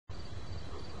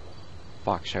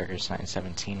Fox Chargers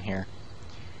 917 here.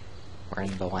 We're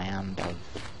in the land of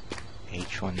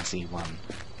H1Z1.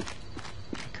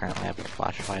 I currently have a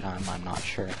flashlight on. I'm not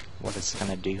sure what it's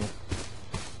gonna do.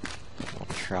 We'll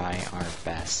try our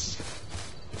best.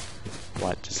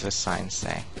 What does this sign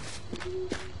say?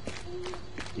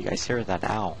 You guys hear that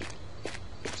owl?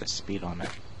 There's a speed limit.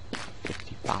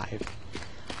 55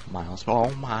 miles. Oh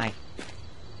my!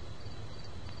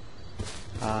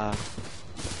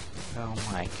 Oh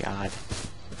my god.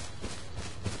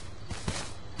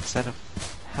 Is that a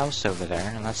house over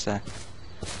there? And that's a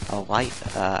light,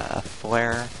 a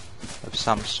flare of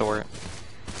some sort.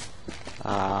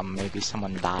 Maybe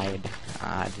someone died.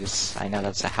 I know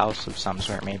that's a house of some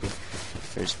sort. Maybe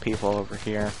there's people over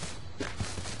here.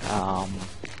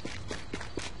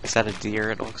 Is that a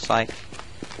deer, it looks like?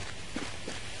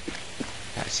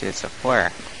 I see it's a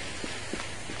flare.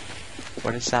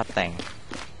 What is that thing?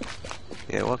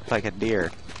 It looked like a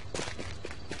deer.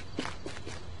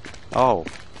 Oh,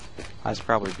 that's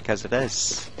probably because it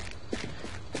is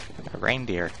a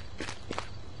reindeer.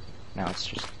 No, it's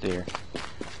just a deer.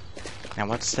 Now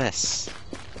what's this?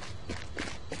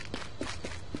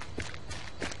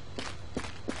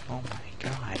 Oh my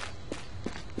god.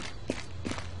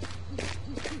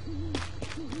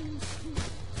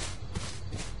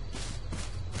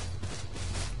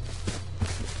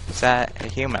 Is that a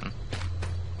human?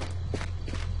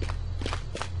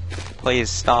 Please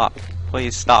stop.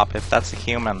 Please stop. If that's a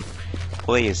human,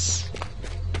 please.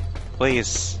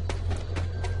 Please.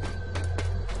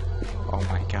 Oh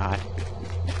my god.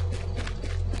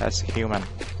 That's a human.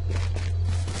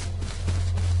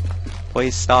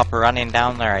 Please stop running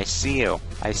down there. I see you.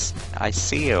 I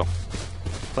see you.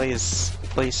 Please.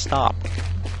 Please stop.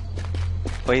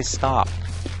 Please stop.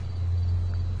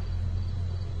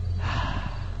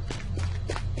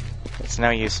 It's no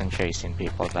use in chasing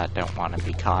people that don't want to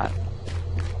be caught.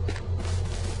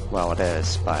 Well, it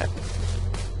is, but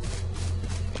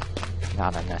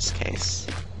not in this case.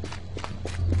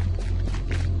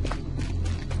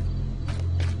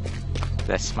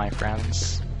 This, my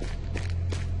friends,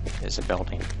 is a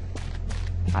building.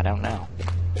 I don't know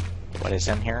what is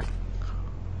in here.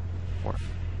 Or,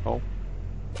 oh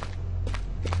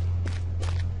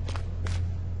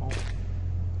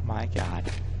my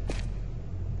god.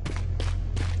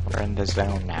 We're in the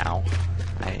zone now.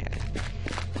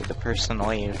 Did the person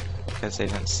leave because they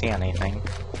didn't see anything?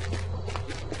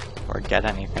 Or get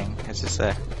anything? Is this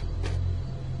a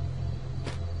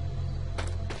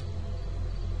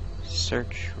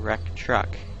search wreck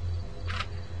truck?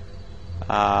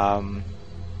 I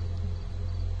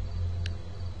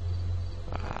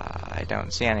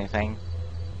don't see anything.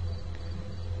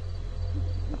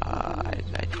 I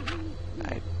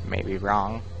may be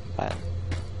wrong, but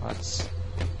let's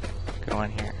go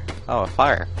in here. Oh, a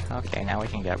fire. Okay, now we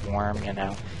can get warm, you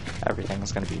know.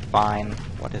 Everything's gonna be fine.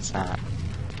 What is that?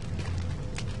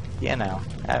 You know,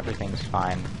 everything's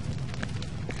fine.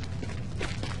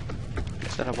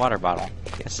 Is that a water bottle?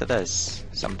 Yes, it is.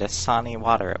 Some Dasani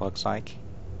water, it looks like.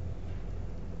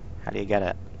 How do you get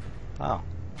it? Oh,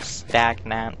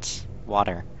 stagnant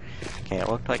water. Okay, it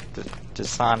looked like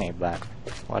Dasani, but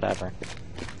whatever.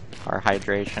 Our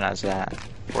hydration is at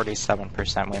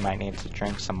 47%. We might need to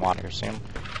drink some water soon.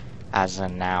 As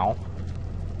in now.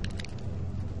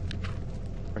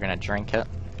 We're gonna drink it,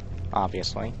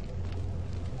 obviously.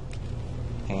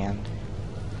 And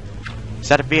is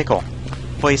that a vehicle?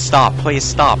 Please stop, please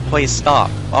stop, please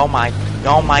stop. Oh my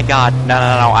god. No,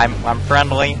 I'm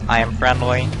friendly. I am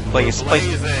friendly. Please,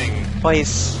 please.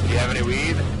 Please. Do you have any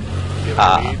weed? Do you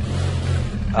have any weed?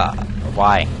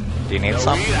 Why? Do you need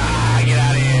some? Weed? Get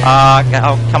out of here.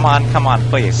 Oh, come on,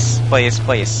 please. Please,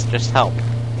 please. Just help.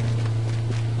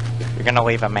 You're gonna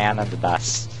leave a man in the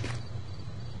dust.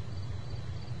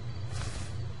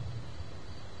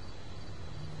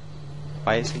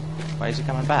 Why is he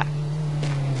coming back?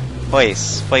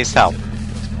 Please, please help.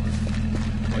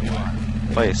 What do you want?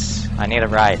 Please, I need a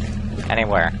ride.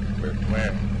 Anywhere.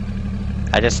 Where?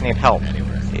 I just need help.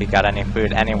 Anywhere. You got any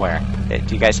food? Anywhere.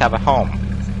 Do you guys have a home?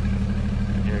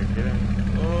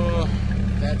 Oh,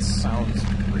 that sounds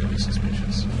really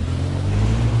suspicious.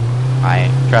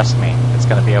 Trust me, it's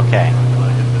gonna be okay. You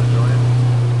want to hit the joint?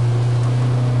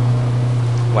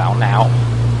 Well, now,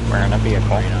 we're in a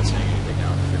vehicle. You're not saying anything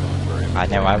now if you're going for it. I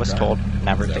know I was told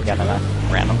never to get in a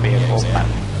random vehicle, but...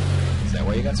 Is that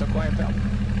why you got so quiet, pal?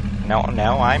 No,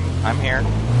 I'm here.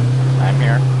 I'm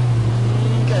here.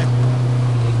 Okay.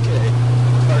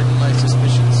 Pardon my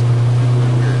suspicions.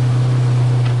 Weird.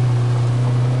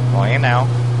 Well, you know,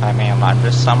 I mean, I'm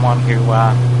just someone who,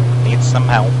 needs some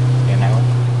help, you know?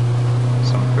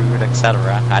 Some food,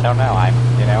 etc. I don't know,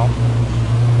 you know?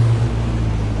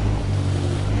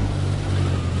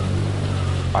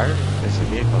 Why is the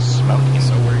vehicle smoking?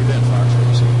 So where you been, Fox? What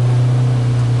you seen?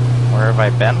 Where have I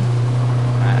been?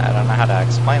 I don't know how to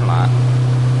explain that.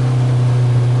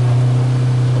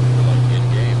 Like in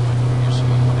game, like what you seen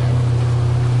there.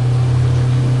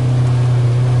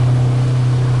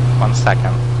 1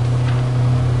 second.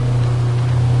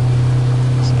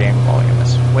 This game volume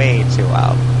is way too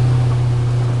loud.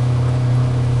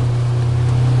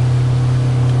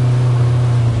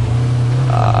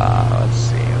 Let's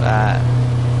see that.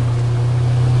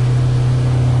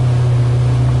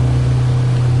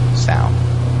 Sound.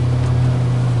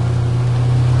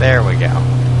 There we go.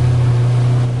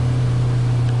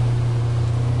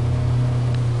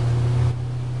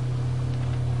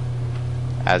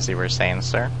 As you were saying,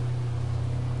 sir.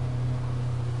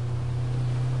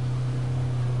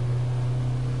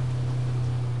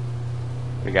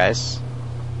 You guys?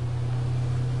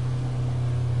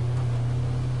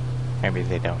 Maybe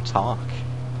they don't talk.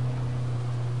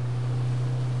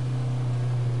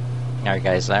 Are you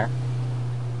guys there?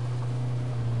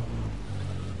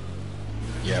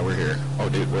 Yeah, we're here. Oh,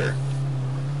 dude, where?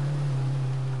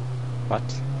 What?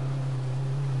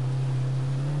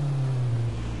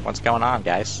 What's going on,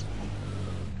 guys?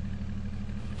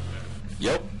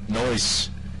 Yep, noise.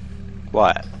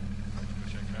 What?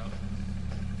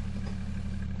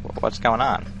 What's going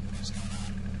on?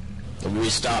 We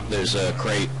stopped. There's a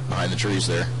crate behind the trees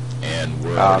there, and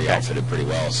we're already okay. outfitted pretty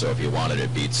well. So if you wanted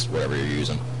it, beats whatever you're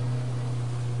using.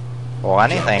 Well,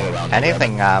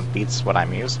 anything beats what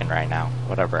I'm using right now.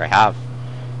 Whatever I have.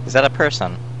 Is that a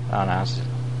person? Oh no.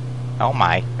 Oh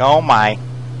my. Oh my.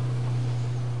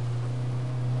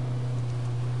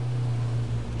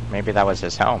 Maybe that was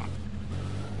his home.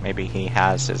 Maybe he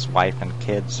has his wife and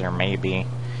kids, or maybe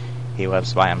he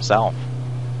lives by himself.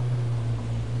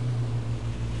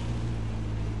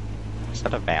 Is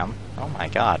that a van? Oh my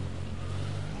god.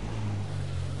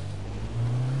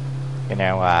 You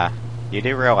know, you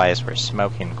do realize we're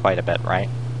smoking quite a bit, right?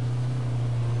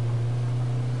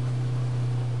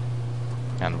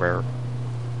 And we're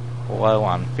low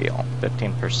on fuel,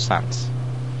 15%.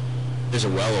 There's a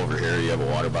well over here. You have a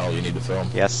water bottle you need to fill?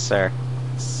 Yes, sir.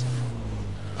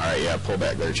 Alright, yeah, pull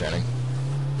back there, Channing.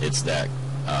 It's that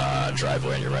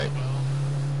driveway on your right.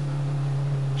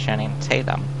 Channing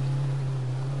Tatum.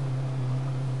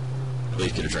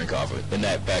 Please get a drink off it. In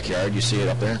that backyard, you see it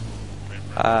up there?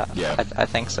 Yeah. I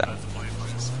think so.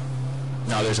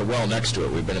 No, there's a well next to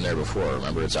it. We've been in there before.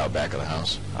 Remember, it's out back of the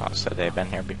house. Oh, so they've been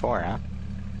here before, huh?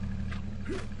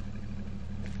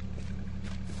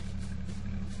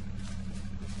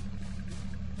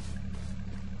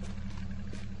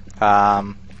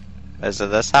 Is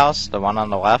it this house, the one on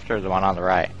the left, or the one on the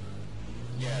right?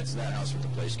 Yeah, it's that house with the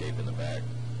playscape in the back.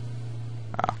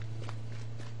 Oh.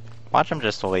 Watch him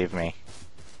just leave me.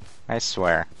 I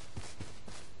swear.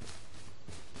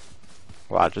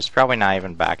 Watch, it's probably not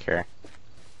even back here.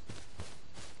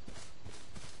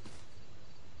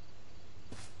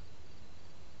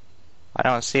 I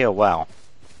don't see a well.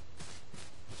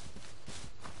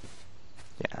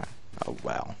 Yeah, a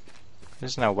well.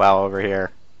 There's no well over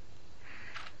here.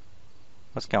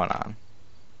 What's going on?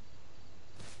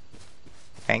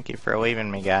 Thank you for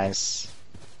leaving me, guys.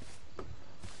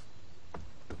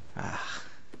 Oh.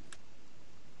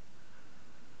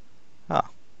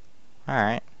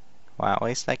 Alright. Well, at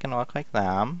least I can look like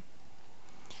them.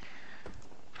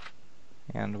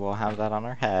 And we'll have that on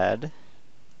our head.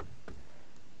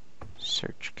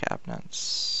 Search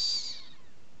cabinets.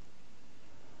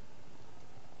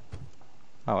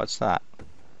 Oh, what's that?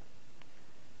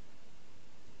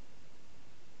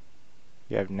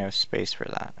 You have no space for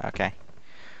that. Okay.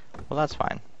 Well, that's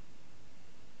fine.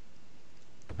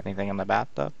 Anything in the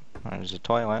bathtub? There's a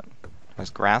toilet. There's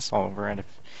grass all over it if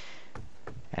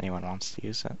anyone wants to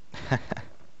use it.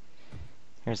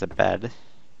 Here's a bed.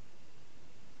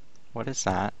 What is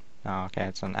that? Oh, okay,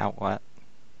 it's an outlet.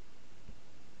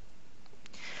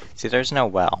 See, there's no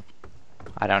well.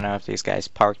 I don't know if these guys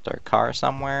parked their car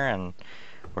somewhere and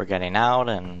we're getting out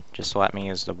and just let me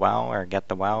use the well or get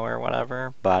the well or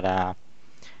whatever, but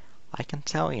I can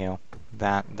tell you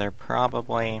that they're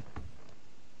probably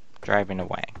driving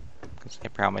away because they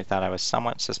probably thought I was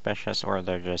somewhat suspicious, or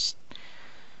they're just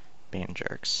being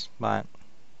jerks. But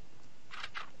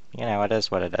you know, it is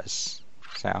what it is.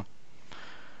 So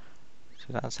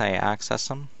that's how you access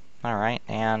them. Alright,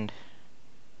 and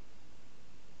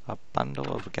a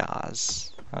bundle of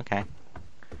gauze. Okay.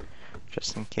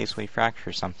 Just in case we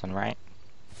fracture something, right?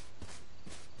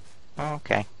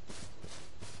 Okay.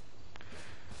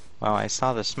 Well, I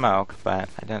saw the smoke, but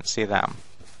I didn't see them.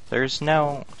 There's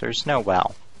no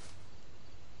well.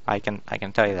 I can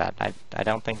tell you that. I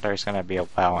don't think there's gonna be a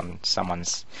well in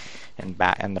someone's in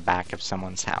the back of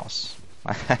someone's house.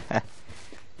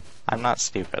 I'm not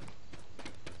stupid.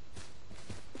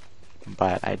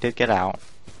 But I did get out.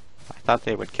 I thought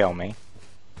they would kill me.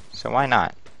 So why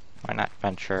not? Why not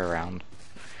venture around?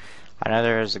 I know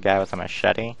there's a guy with a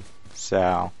machete,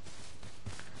 so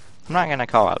I'm not gonna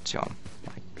call out to him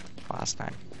like last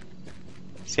time.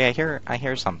 See, I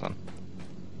hear something.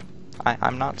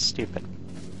 I'm not stupid.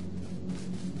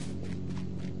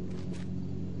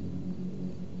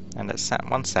 And it's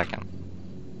 1 second.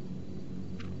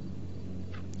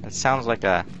 It sounds like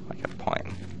a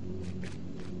plane.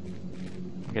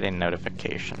 I'm getting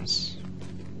notifications.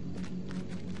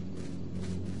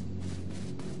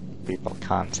 People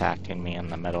contacting me in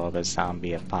the middle of a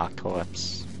zombie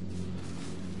apocalypse.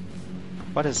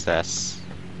 What is this?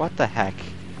 What the heck?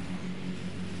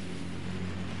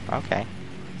 Okay.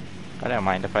 I don't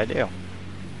mind if I do.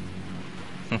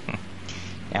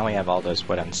 Now we have all those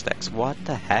wooden sticks. What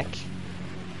the heck?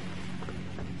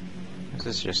 This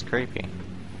is just creepy.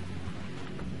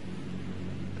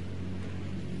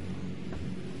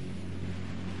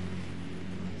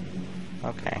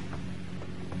 Okay.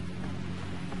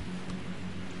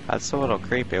 That's a little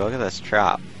creepy. Look at this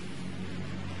trap.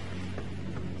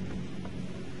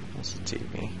 That's a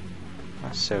TV.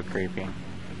 That's so creepy.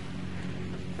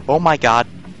 Oh my god.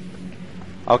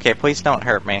 Okay, please don't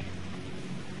hurt me.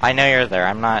 I know you're there.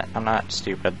 I'm not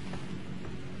stupid.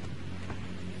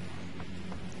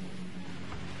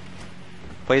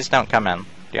 Please don't come in. Do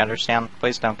you understand?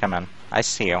 Please don't come in. I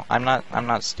see you. I'm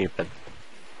not stupid.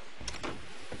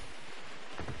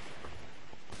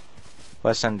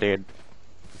 Listen, dude.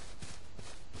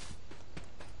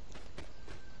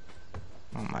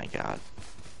 Oh my god.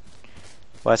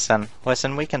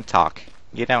 Listen, we can talk.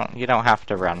 You don't have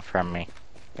to run from me.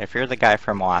 If you're the guy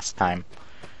from last time,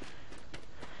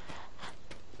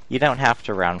 you don't have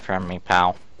to run from me,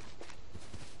 pal.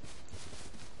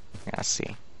 Yeah,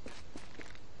 see.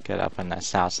 Get up in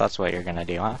this house. That's what you're gonna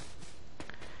do, huh?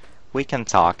 We can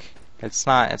talk. It's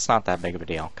not that big of a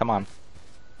deal. Come on.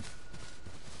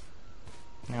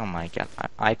 Oh my god.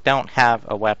 I don't have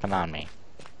a weapon on me.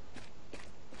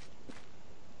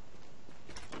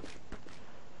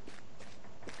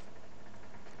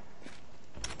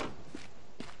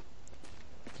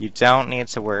 You don't need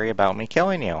to worry about me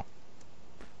killing you.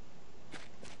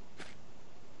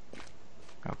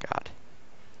 Oh god.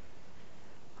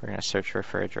 We're gonna search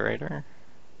refrigerator.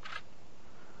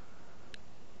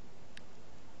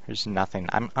 There's nothing.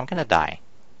 I'm gonna die.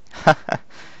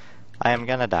 I am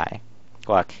gonna die.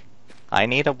 Look, I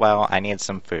need a well, I need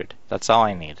some food. That's all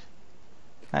I need.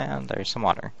 And there's some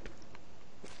water.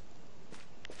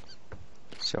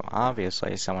 So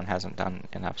obviously someone hasn't done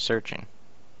enough searching.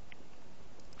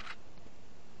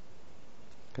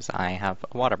 Because I have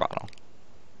a water bottle.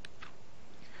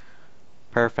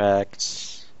 Perfect.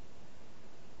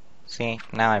 See,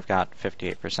 now I've got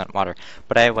 58% water,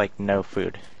 but I have like no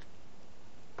food.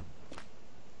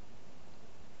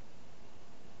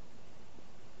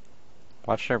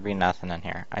 Watch there be nothing in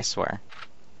here, I swear.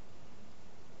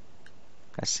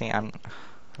 I see, I'm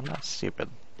not stupid.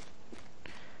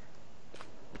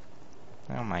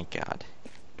 Oh my god.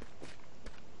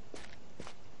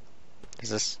 Does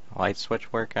this light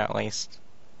switch work at least?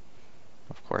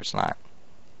 Of course not.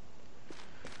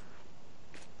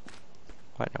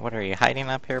 What are you hiding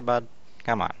up here, bud?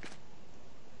 Come on.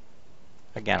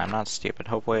 Again, I'm not stupid.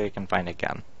 Hopefully we can find a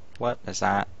gun. What is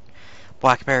that?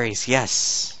 Blackberries,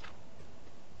 yes!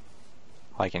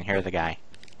 Oh, I can hear the guy.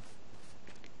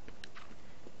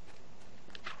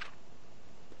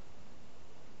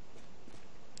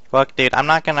 Look, dude, I'm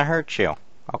not gonna hurt you,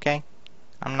 okay?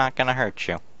 I'm not gonna hurt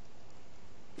you.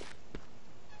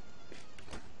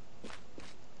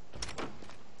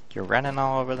 You're running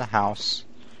all over the house.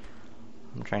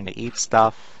 I'm trying to eat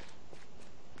stuff.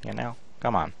 You know?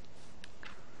 Come on.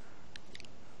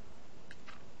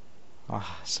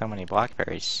 Oh, so many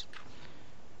blackberries.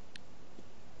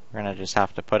 We're gonna just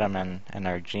have to put them in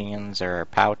our jeans or our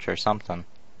pouch or something.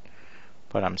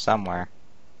 Put them somewhere.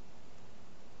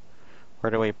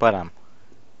 Where do we put them?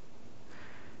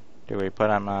 Do we put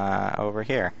them over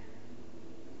here?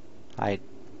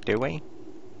 Do we?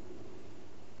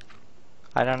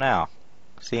 I don't know.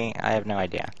 See, I have no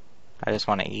idea. I just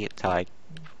want to eat till I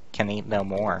can eat no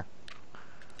more.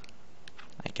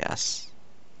 I guess.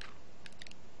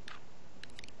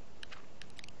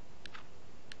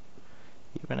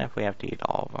 Even if we have to eat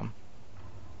all of them.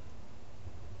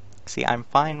 See, I'm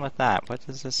fine with that. What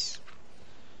is this?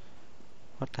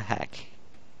 What the heck?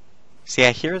 See,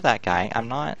 I hear that guy. I'm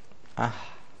not...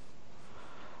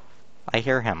 I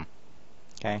hear him.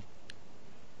 Okay.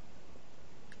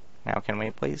 Now can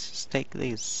we please just take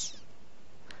these?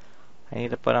 I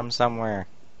need to put them somewhere.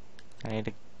 I need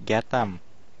to get them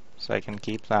so I can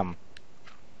keep them.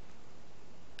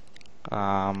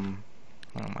 Oh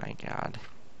my god.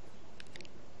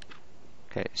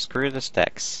 Okay, screw the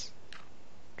sticks.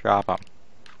 Drop them.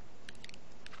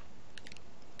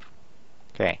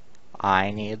 Okay,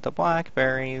 I need the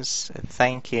blackberries.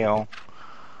 Thank you.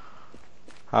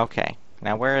 Okay,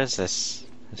 now where is this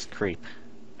creep?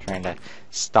 Trying to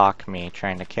stalk me,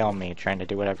 trying to kill me, trying to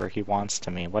do whatever he wants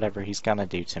to me, whatever he's gonna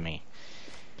do to me.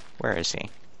 Where is he?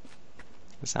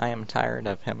 Because I am tired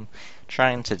of him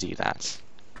trying to do that.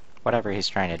 Whatever he's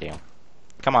trying to do.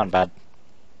 Come on, bud.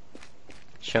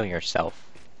 Show yourself.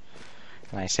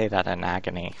 And I say that in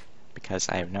agony, because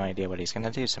I have no idea what he's gonna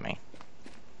do to me.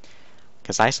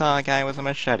 Because I saw a guy with a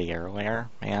machete earlier,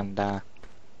 and,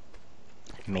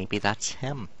 maybe that's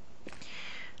him.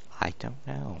 I don't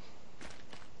know.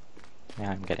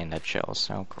 Now I'm getting the chills,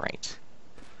 oh great.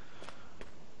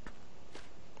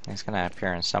 He's gonna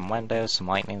appear in some windows, some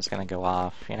lightning's gonna go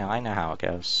off. You know, I know how it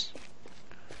goes.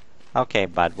 Okay,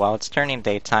 bud, well, it's turning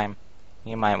daytime.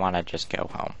 You might want to just go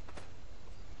home.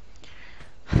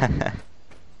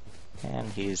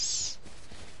 And he's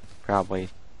probably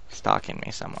stalking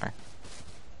me somewhere.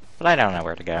 But I don't know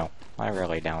where to go. I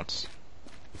really don't.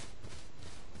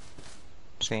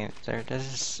 See, this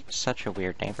is such a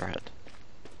weird neighborhood.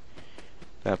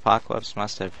 The apocalypse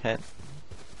must have hit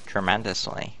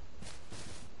tremendously.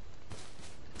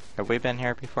 Have we been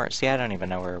here before? See, I don't even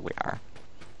know where we are.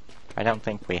 I don't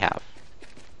think we have.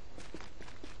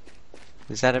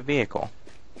 Is that a vehicle?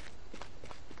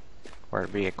 Or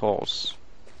vehicles?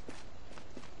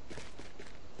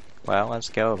 Well, let's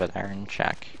go over there and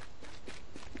check.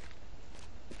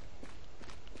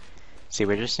 See,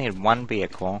 we just need one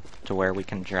vehicle to where we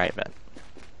can drive it.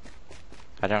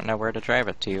 I don't know where to drive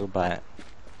it to, but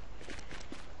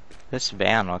this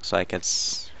van looks like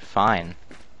it's fine.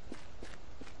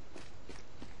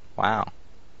 Wow.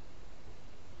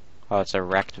 Oh, it's a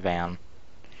wrecked van.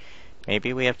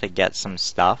 Maybe we have to get some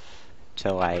stuff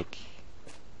to, like,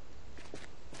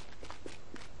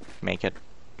 make it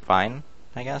fine,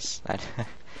 I guess?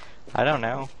 I don't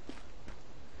know.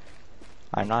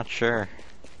 I'm not sure.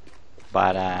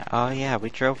 But, oh yeah, we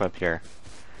drove up here.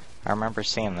 I remember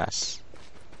seeing this.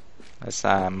 This,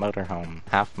 motorhome,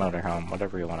 half motorhome,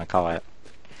 whatever you want to call it.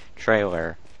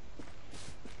 Trailer.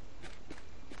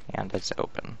 And it's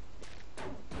open.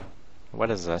 What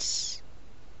is this?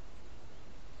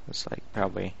 It's like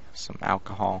probably some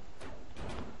alcohol.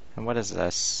 And what is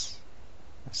this?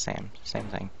 The same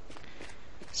thing.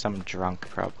 Some drunk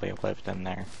probably lived in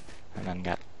there and then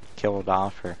got killed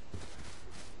off or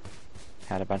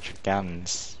had a bunch of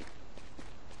guns.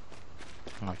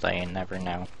 Although you never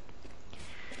know.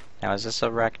 Now, is this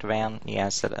a wrecked van?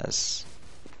 Yes, it is.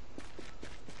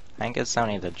 I think it's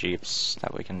only the Jeeps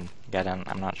that we can get in.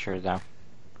 I'm not sure, though.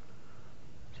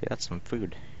 See, that's some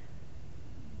food.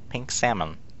 Pink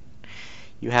salmon.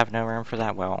 You have no room for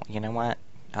that? Well, you know what?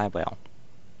 I will.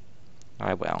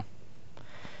 I will.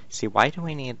 See, why do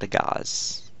we need the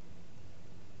gauze?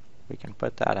 We can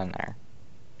put that in there.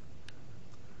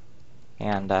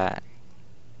 And,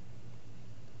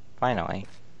 finally,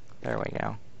 there we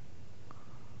go.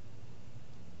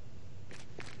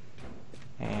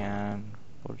 And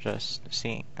we'll just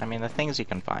see. I mean, the things you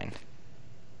can find.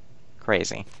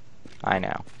 Crazy. I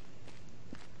know.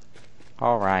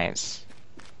 Alright.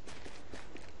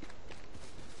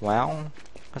 Well,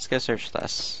 let's go search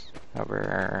this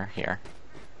over here.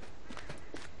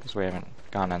 Because we haven't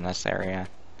gone in this area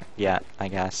yet, I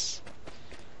guess.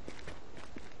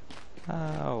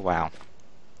 Oh, wow.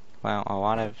 Well, a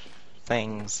lot of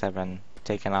things have been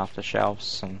taken off the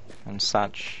shelves and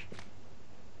such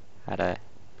at a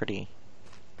pretty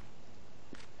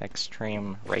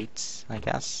extreme rates, I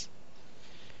guess.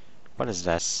 What is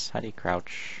this? How do you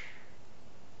crouch?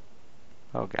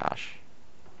 Oh gosh.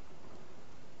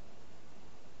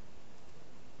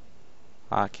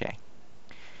 Okay.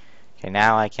 Okay,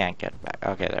 now I can't get back.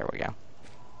 Okay, there we go.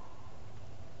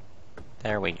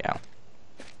 There we go.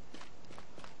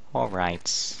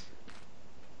 Alright.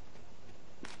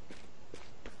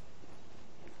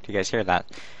 Do you guys hear that?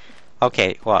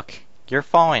 Okay, look. You're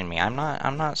following me. I'm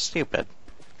not stupid.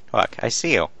 Look, I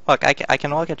see you. Look, I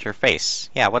can look at your face.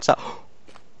 Yeah, what's up?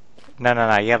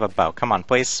 No, you have a bow. Come on,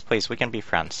 please, we can be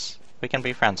friends. We can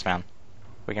be friends, man.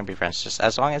 We can be friends. Just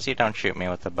as long as you don't shoot me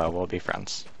with the bow, we'll be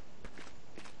friends.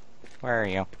 Where are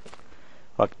you?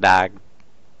 Look, dog.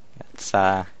 It's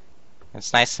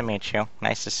nice to meet you.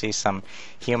 Nice to see some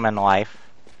human life.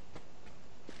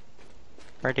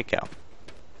 Where'd he go?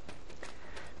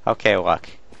 Okay, look.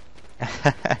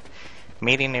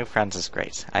 Meeting new friends is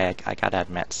great. I gotta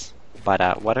admit.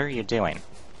 But, what are you doing?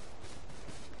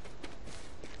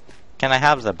 Can I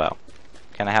have the bow?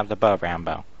 Can I have the bow,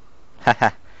 Rambo? Haha.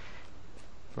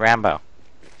 Rambo.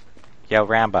 Yo,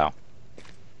 Rambo.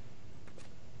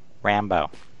 Rambo.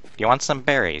 Do you want some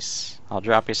berries? I'll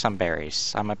drop you some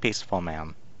berries. I'm a peaceful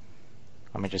man.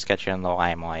 Let me just get you in the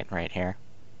limelight right here.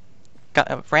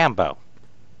 Rambo.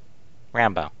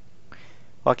 Rambo.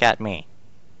 Look at me.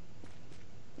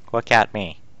 Look at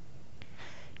me.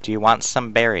 Do you want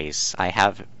some berries? I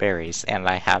have berries, and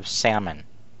I have salmon.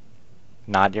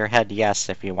 Nod your head yes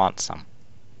if you want some.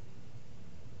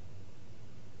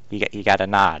 You gotta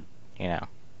nod, you know.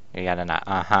 You gotta nod.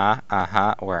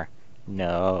 Uh-huh, or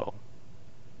no.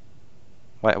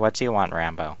 What do you want,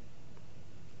 Rambo?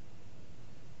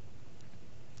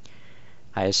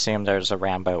 I assume there's a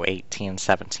Rambo 18,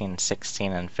 17,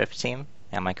 16, and 15.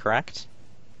 Am I correct?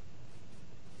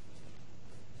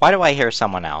 Why do I hear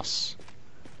someone else?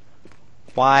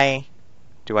 Why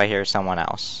do I hear someone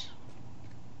else?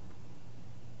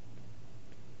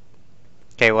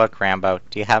 Okay, look, Rambo,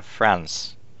 do you have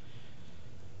friends?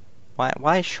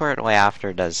 Why shortly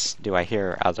after do I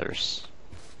hear others?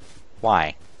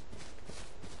 Why?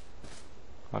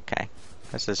 Okay,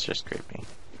 this is just creepy.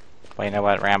 Well, you know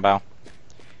what, Rambo?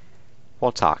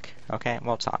 We'll talk, okay?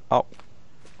 We'll talk. Oh.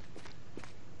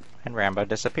 And Rambo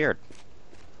disappeared.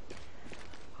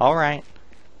 Alright.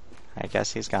 I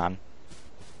guess he's gone.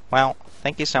 Well,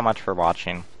 thank you so much for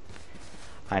watching.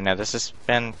 I know this has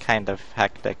been kind of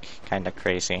hectic, kind of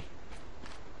crazy.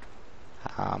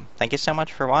 Thank you so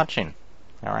much for watching.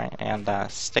 Alright, and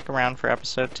stick around for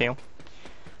episode 2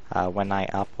 when I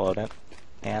upload it.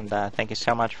 And thank you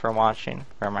so much for watching.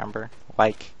 Remember,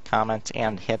 like, comment,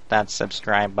 and hit that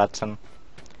subscribe button.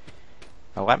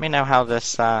 Let me know how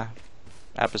this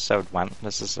episode went.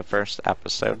 This is the first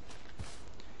episode.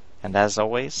 And as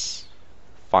always,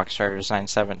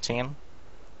 Foxriders917,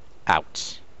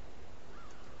 out.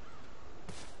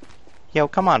 Yo,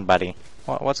 come on, buddy.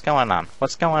 What's going on?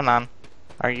 What's going on?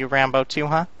 Are you Rambo too,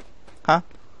 huh? Huh?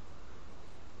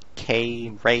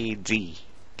 K-Raid-D.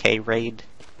 K-Raid?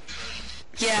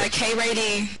 Yeah,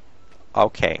 K-Raid-D.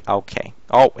 Okay.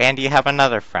 Oh, and you have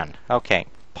another friend. Okay.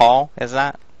 Paul, is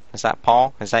that? Is that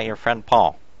Paul? Is that your friend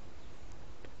Paul?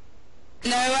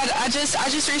 No, I just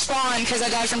respawned because I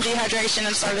died from dehydration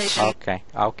and starvation.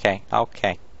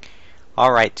 Okay.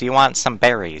 Alright, do you want some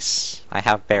berries? I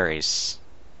have berries.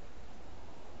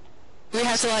 We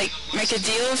have to, like, make a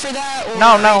deal for that? Or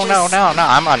No.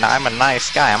 I'm a nice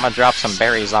guy. I'm gonna drop some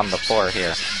berries on the floor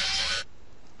here.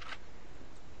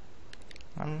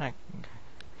 I'm not...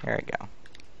 Here we go.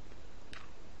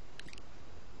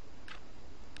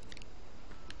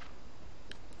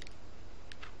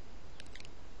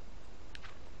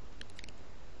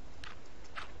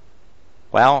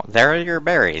 Well, there are your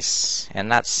berries. In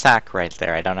that sack right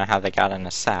there. I don't know how they got in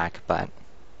a sack, but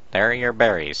there are your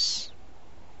berries.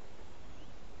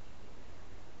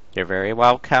 You're very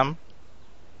welcome.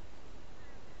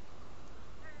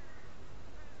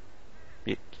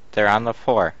 They're on the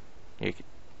floor. You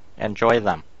enjoy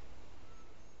them.